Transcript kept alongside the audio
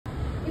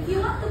you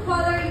want to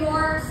color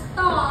your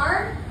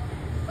star,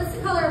 what's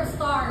the color of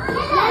star?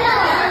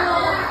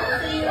 Yellow.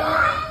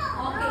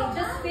 Okay,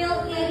 just fill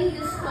in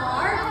the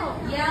star,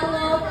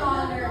 yellow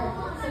color.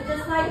 So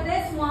just like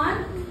this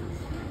one,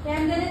 okay,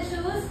 I'm going to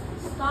choose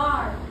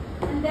star.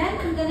 And then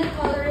I'm going to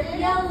color it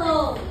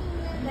yellow.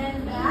 And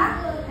then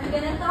back, I'm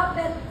going to top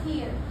it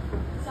here.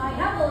 So I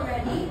have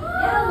already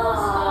yellow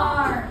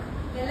star.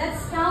 Okay,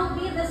 let's count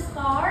the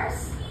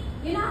stars.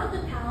 You know how to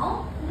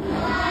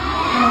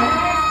count?